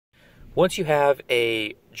Once you have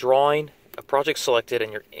a drawing, a project selected,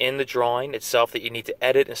 and you're in the drawing itself that you need to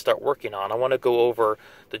edit and start working on, I want to go over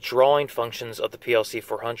the drawing functions of the PLC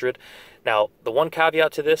 400. Now, the one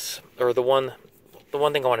caveat to this, or the one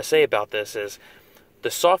thing I want to say about this is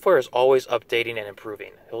the software is always updating and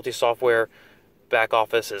improving. Hilti software back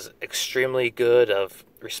office is extremely good of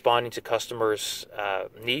responding to customers'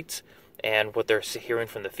 needs and what they're hearing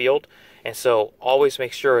from the field. And so always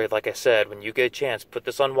make sure, like I said, when you get a chance, put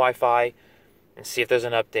this on Wi-Fi and see if there's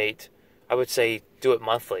an update. I would say do it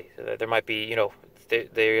monthly. There might be,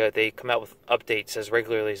 they come out with updates as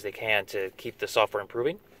regularly as they can to keep the software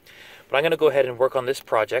improving. But I'm going to go ahead and work on this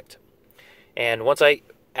project. And once I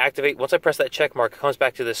press that check mark, it comes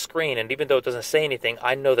back to the screen. And even though it doesn't say anything,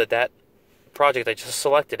 I know that that project I just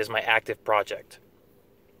selected is my active project.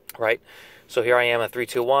 Right? So here I am at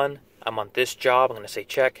 321. I'm on this job. I'm going to say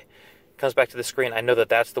check. Comes back to the screen. I know that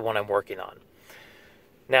that's the one I'm working on.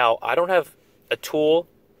 Now, I don't have a tool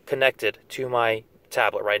connected to my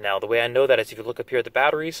tablet right now. The way I know that is if you look up here at the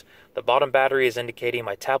batteries, the bottom battery is indicating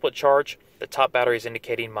my tablet charge. The top battery is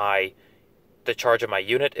indicating the charge of my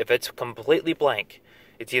unit. If it's completely blank,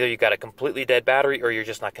 it's either you got a completely dead battery or you're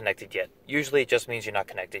just not connected yet. Usually it just means you're not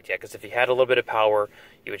connected yet, because if you had a little bit of power,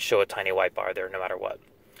 you would show a tiny white bar there no matter what.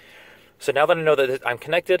 So now that I know that I'm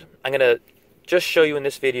connected, I'm going to just show you in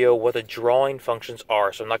this video what the drawing functions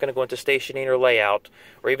are. So I'm not going to go into stationing or layout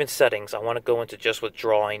or even settings. I want to go into just what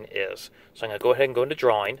drawing is. So I'm going to go ahead and go into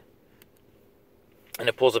drawing, and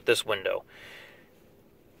it pulls up this window.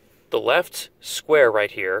 The left square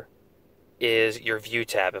right here is your view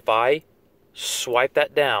tab. If I swipe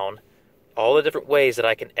that down, all the different ways that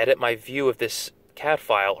I can edit my view of this CAD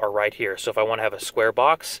file are right here. So if I want to have a square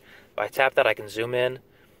box, if I tap that, I can zoom in.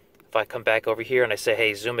 If I come back over here and I say,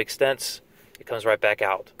 hey, zoom extents, it comes right back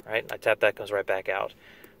out, right? I tap that, it comes right back out,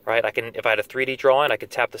 right? If I had a 3D drawing, I could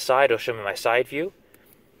tap the side, it'll show me my side view.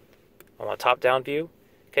 I want a top-down view.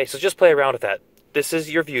 Okay, so just play around with that. This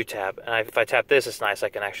is your view tab, and if I tap this, it's nice. I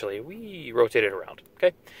can actually rotate it around,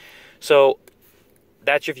 okay? So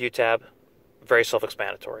that's your view tab, very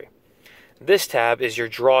self-explanatory. This tab is your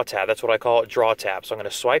draw tab. That's what I call it, draw tab. So I'm going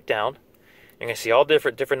to swipe down. You're going to see all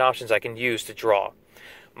different options I can use to draw.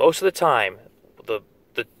 Most of the time, the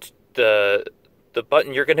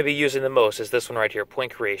button you're going to be using the most is this one right here,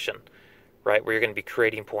 point creation, right, where you're going to be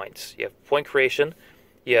creating points. You have point creation,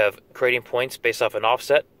 you have creating points based off an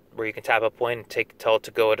offset, where you can tap a point and tell it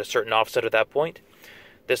to go at a certain offset at that point.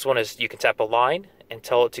 This one is you can tap a line and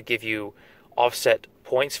tell it to give you offset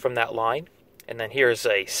points from that line. And then here's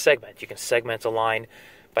a segment. You can segment a line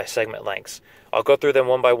by segment lengths. I'll go through them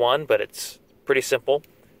one by one, but it's pretty simple.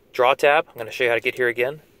 Draw tab, I'm going to show you how to get here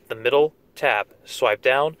again. The middle tab, swipe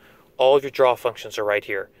down. All of your draw functions are right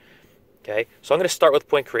here. Okay, so I'm going to start with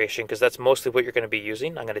point creation because that's mostly what you're going to be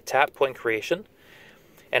using. I'm going to tap point creation,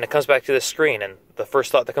 and it comes back to this screen. And the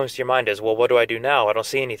first thought that comes to your mind is, well, what do I do now? I don't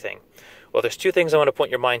see anything. Well, there's two things I want to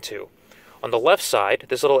point your mind to. On the left side,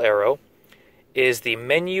 this little arrow is the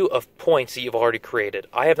menu of points that you've already created.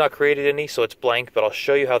 I have not created any, so it's blank, but I'll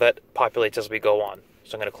show you how that populates as we go on.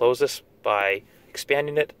 So I'm going to close this by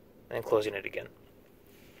expanding it and closing it again.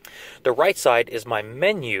 The right side is my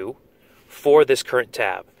menu for this current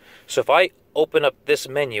tab. So if I open up this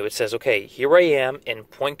menu, it says, okay, here I am in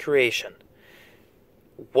point creation.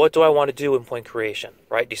 What do I want to do in point creation,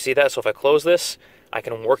 right? Do you see that? So if I close this, I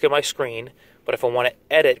can work at my screen, but if I want to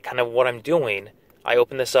edit kind of what I'm doing, I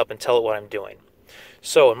open this up and tell it what I'm doing.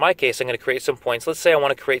 So in my case, I'm going to create some points. Let's say I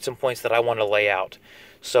want to create some points that I want to lay out.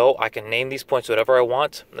 So I can name these points whatever I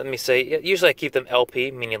want. Let me say, usually I keep them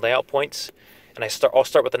LP, meaning layout points. And I'll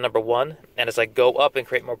start with the number 1, and as I go up and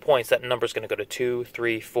create more points, that number is going to go to 2,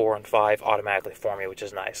 3, 4, and 5 automatically for me, which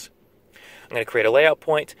is nice. I'm going to create a layout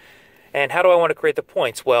point. And how do I want to create the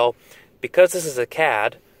points? Well, because this is a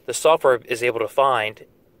CAD, the software is able to find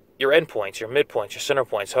your endpoints, your midpoints, your center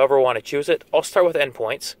points, however I want to choose it. I'll start with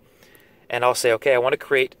endpoints, and I'll say, okay, I want to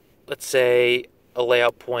create, let's say, a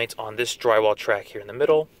layout point on this drywall track here in the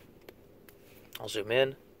middle. I'll zoom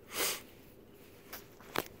in.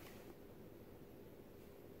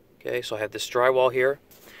 Okay, so I have this drywall here.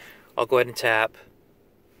 I'll go ahead and tap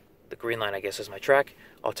the green line, I guess, is my track.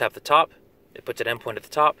 I'll tap the top. It puts an endpoint at the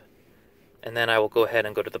top. And then I will go ahead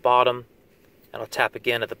and go to the bottom. And I'll tap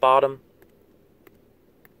again at the bottom.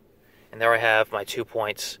 And there I have my 2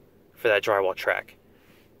 points for that drywall track.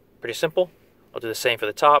 Pretty simple. I'll do the same for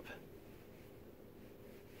the top.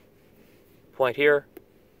 Point here.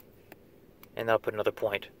 And then I'll put another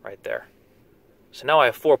point right there. So now I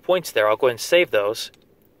have 4 points there. I'll go ahead and save those.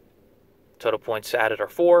 Total points added are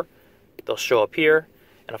 4. They'll show up here.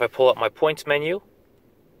 And if I pull up my points menu,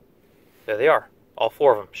 there they are. All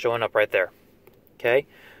 4 of them showing up right there. Okay,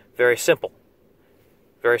 very simple.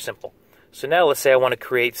 Very simple. So now let's say I want to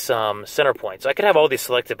create some center points. I could have all these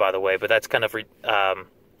selected, by the way, but that's kind of,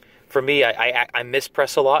 for me, I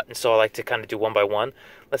mispress a lot, and so I like to kind of do one by one.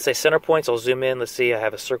 Let's say center points, I'll zoom in. Let's see, I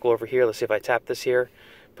have a circle over here. Let's see if I tap this here.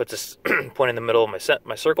 Put this point in the middle of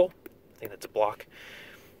my circle. I think that's a block.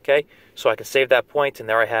 Okay, so I can save that point, and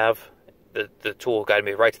there I have the tool guiding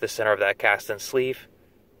me right to the center of that cast and sleeve.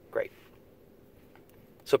 Great.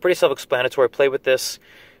 So pretty self-explanatory. Play with this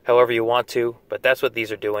however you want to, but that's what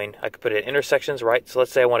these are doing. I could put it in intersections, right? So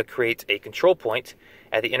let's say I want to create a control point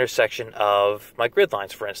at the intersection of my grid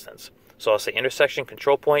lines, for instance. So I'll say intersection,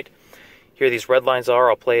 control point. Here these red lines are.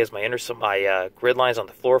 I'll play as my grid lines on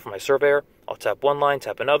the floor for my surveyor. I'll tap one line,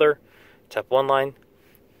 tap another, tap one line.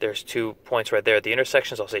 There's 2 points right there at the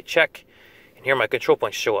intersections. I'll say check. And here my control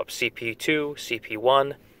points show up. CP2,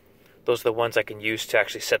 CP1. Those are the ones I can use to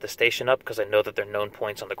actually set the station up because I know that they're known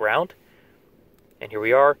points on the ground. And here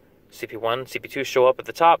we are. CP1, CP2 show up at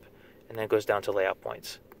the top, and then it goes down to layout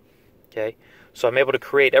points. Okay, so I'm able to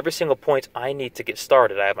create every single point I need to get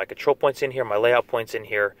started. I have my control points in here, my layout points in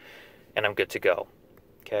here, and I'm good to go.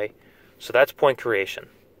 Okay, so that's point creation.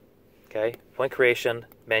 Okay, point creation,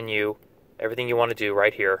 menu, everything you want to do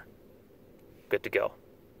right here. Good to go.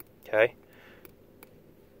 Okay.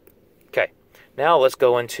 Okay, now let's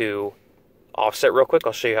go into offset real quick.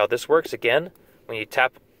 I'll show you how this works. Again, when you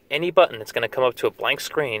tap any button, it's going to come up to a blank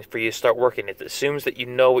screen for you to start working. It assumes that you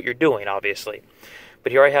know what you're doing, obviously.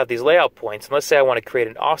 But here I have these layout points, and let's say I want to create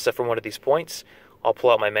an offset from one of these points. I'll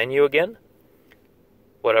pull out my menu again.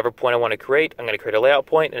 Whatever point I want to create, I'm going to create a layout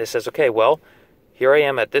point, and it says, okay, well, here I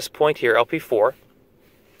am at this point here, LP4.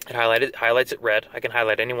 It highlights it red. I can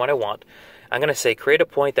highlight any one I want. I'm going to say create a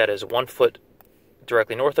point that is 1 foot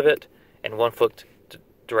directly north of it and 1 foot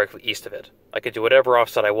directly east of it. I can do whatever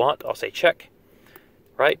offset I want. I'll say check.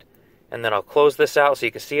 Right? And then I'll close this out so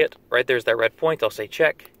you can see it. Right there's that red point. I'll say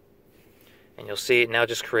check. And you'll see it now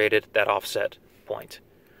just created that offset point.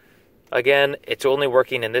 Again, it's only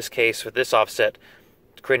working in this case for this offset,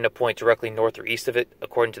 creating a point directly north or east of it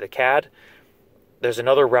according to the CAD. There's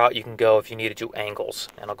another route you can go if you need to do angles,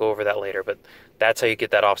 and I'll go over that later, but that's how you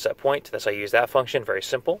get that offset point. That's how you use that function. Very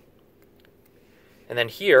simple. And then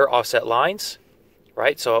here, offset lines,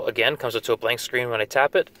 right? So again, comes up to a blank screen when I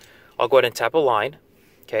tap it. I'll go ahead and tap a line.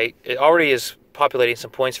 Okay, it already is populating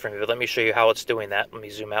some points for me, but let me show you how it's doing that. Let me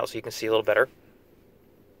zoom out so you can see a little better.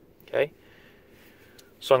 Okay,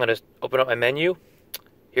 so I'm going to open up my menu.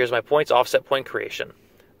 Here's my points, offset point creation.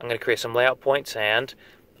 I'm going to create some layout points, and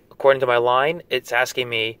according to my line, it's asking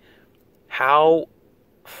me how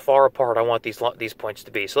far apart I want these points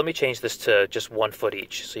to be. So let me change this to just 1 foot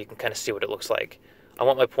each so you can kind of see what it looks like. I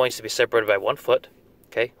want my points to be separated by 1 foot.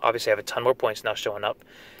 Okay, obviously I have a ton more points now showing up.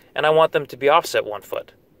 And I want them to be offset 1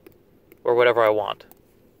 foot, or whatever I want.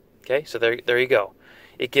 Okay, so there you go.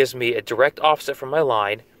 It gives me a direct offset from my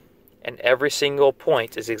line, and every single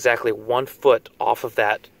point is exactly 1 foot off of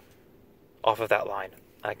that line.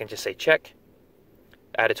 I can just say check,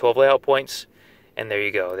 add 12 layout points, and there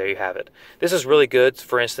you go. There you have it. This is really good,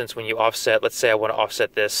 for instance, when you offset. Let's say I want to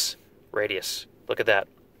offset this radius. Look at that.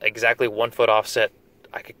 Exactly 1 foot offset.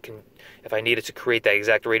 I can, if I needed to create that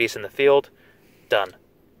exact radius in the field, done.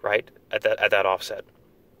 Right at that offset.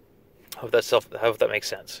 Hope that makes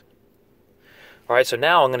sense. All right, so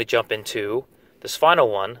now I'm going to jump into this final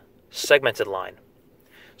one, segmented line.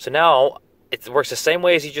 So now it works the same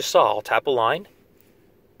way as you just saw. I'll tap a line,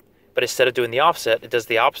 but instead of doing the offset, it does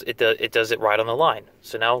the opposite. It does it right on the line.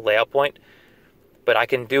 So now layout point, but I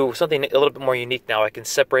can do something a little bit more unique now. I can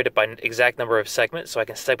separate it by an exact number of segments, so I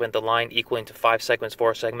can segment the line equaling to 5 segments,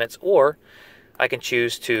 4 segments, or I can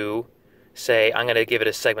choose to say I'm going to give it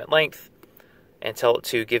a segment length and tell it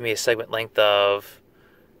to give me a segment length of,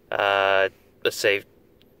 let's say,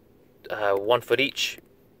 1 foot each,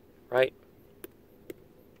 right?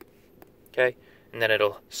 Okay, and then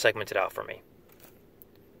it'll segment it out for me.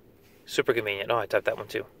 Super convenient. Oh, I typed that one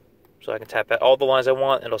too. So I can tap all the lines I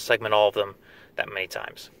want, and it'll segment all of them that many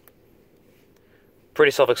times.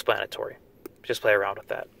 Pretty self-explanatory. Just play around with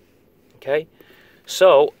that. Okay,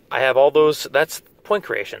 so I have all those. That's point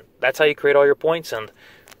creation. That's how you create all your points, and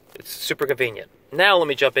it's super convenient. Now let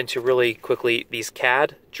me jump into really quickly these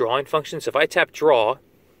CAD drawing functions. If I tap draw,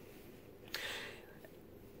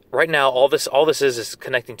 right now all this is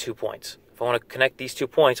connecting 2 points. If I want to connect these 2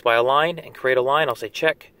 points by a line and create a line, I'll say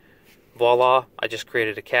check. Voila, I just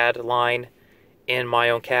created a CAD line in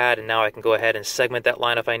my own CAD, and now I can go ahead and segment that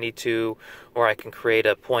line if I need to, or I can create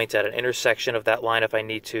a point at an intersection of that line if I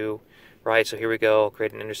need to, right? So here we go,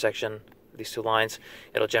 create an intersection. These 2 lines,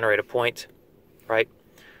 it'll generate a point, right?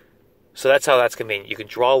 So that's how that's convenient. You can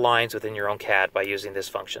draw lines within your own CAD by using this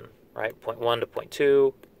function, right? Point 1 to point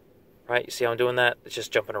 2, right? You see how I'm doing that? It's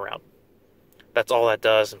just jumping around. That's all that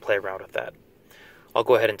does, and play around with that. I'll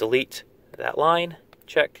go ahead and delete that line.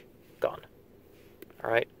 Check. Gone.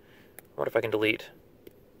 All right. What if I can delete?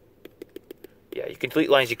 Yeah, you can delete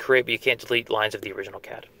lines you create, but you can't delete lines of the original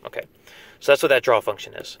CAD. Okay. So that's what that draw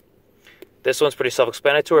function is. This one's pretty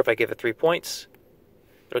self-explanatory. If I give it 3 points,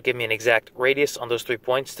 it'll give me an exact radius on those 3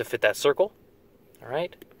 points to fit that circle. All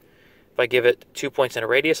right. If I give it 2 points in a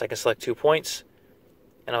radius, I can select 2 points.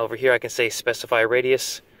 And over here, I can say specify a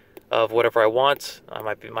radius of whatever I want.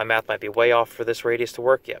 My math might be way off for this radius to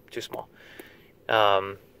work. Yep, too small.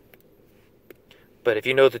 But if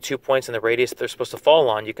you know the 2 points in the radius that they're supposed to fall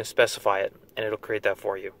on, you can specify it, and it'll create that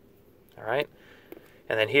for you. All right.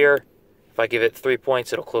 And then here, if I give it 3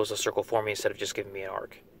 points, it'll close the circle for me instead of just giving me an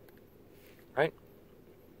arc. Right?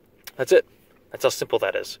 That's it. That's how simple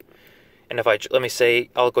that is. And if let me say,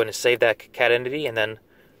 I'll go ahead and save that CAD entity, and then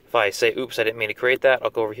if I say, oops, I didn't mean to create that,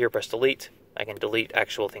 I'll go over here, press delete. I can delete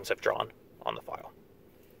actual things I've drawn on the file.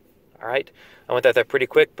 All right. I went there pretty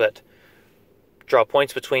quick, but draw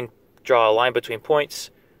a line between points,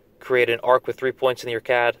 create an arc with 3 points in your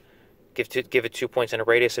CAD, give it 2 points in a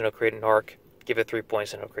radius, and it'll create an arc. Give it 3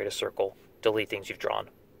 points, and it'll create a circle. Delete things you've drawn.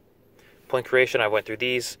 Point creation, I went through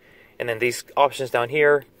these. And then these options down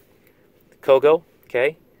here, Kogo,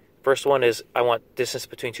 okay? First one is I want distance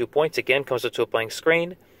between 2 points. Again, comes up to a blank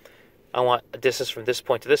screen. I want a distance from this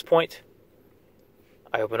point to this point.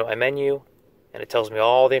 I open up my menu, and it tells me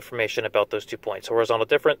all the information about those 2 points. Horizontal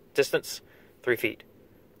distance, 3 feet.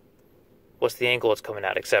 What's the angle it's coming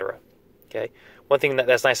at, etc. Okay. One thing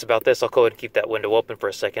that's nice about this, I'll go ahead and keep that window open for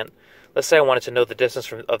a second. Let's say I wanted to know the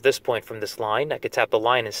distance of this point from this line. I could tap the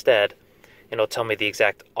line instead, and it'll tell me the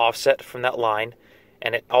exact offset from that line,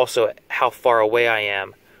 and it also how far away I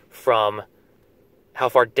am from how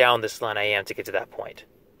far down this line I am to get to that point.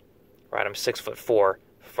 Right, I'm 6'4"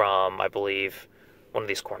 from, I believe, one of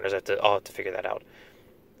these corners. I'll have to figure that out.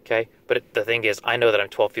 Okay, but the thing is, I know that I'm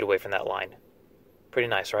 12 feet away from that line. Pretty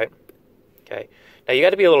nice, right? Okay. Now you got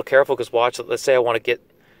to be a little careful because watch. Let's say I want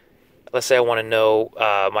to know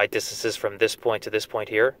my distances from this point to this point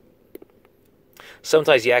here.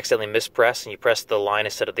 Sometimes you accidentally mispress and you press the line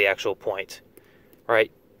instead of the actual point.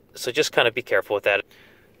 Right? So just kind of be careful with that.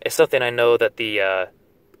 It's something I know that the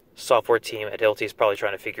software team at Hilti is probably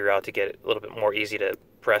trying to figure out to get it a little bit more easy to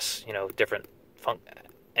press, different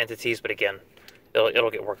entities. But again,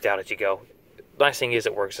 it'll get worked out as you go. The nice thing is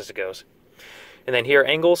it works as it goes. And then here,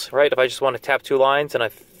 angles, right? If I just want to tap 2 lines and I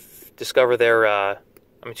discover their,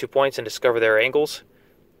 2 points and discover their angles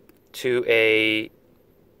to a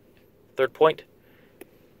third point.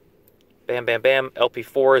 Bam, bam, bam.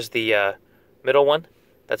 LP4 is the middle one.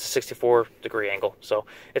 That's a 64-degree angle. So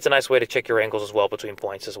it's a nice way to check your angles as well between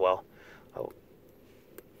points as well.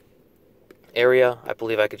 Area, I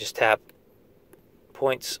believe I could just tap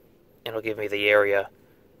points and it'll give me the area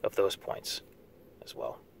of those points as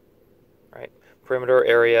well. Right? Perimeter,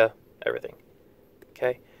 area, everything.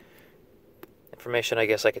 Okay? Information, I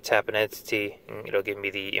guess I could tap an entity and it'll give me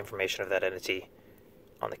the information of that entity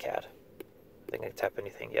on the CAD. I think I can tap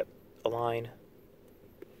anything. Yep. Align.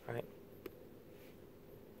 Right?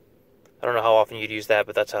 I don't know how often you'd use that,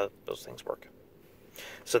 but that's how those things work.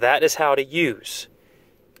 So that is how to use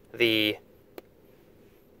the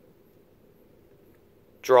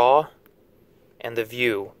draw and the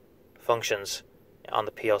view functions on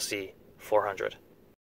the PLC 400.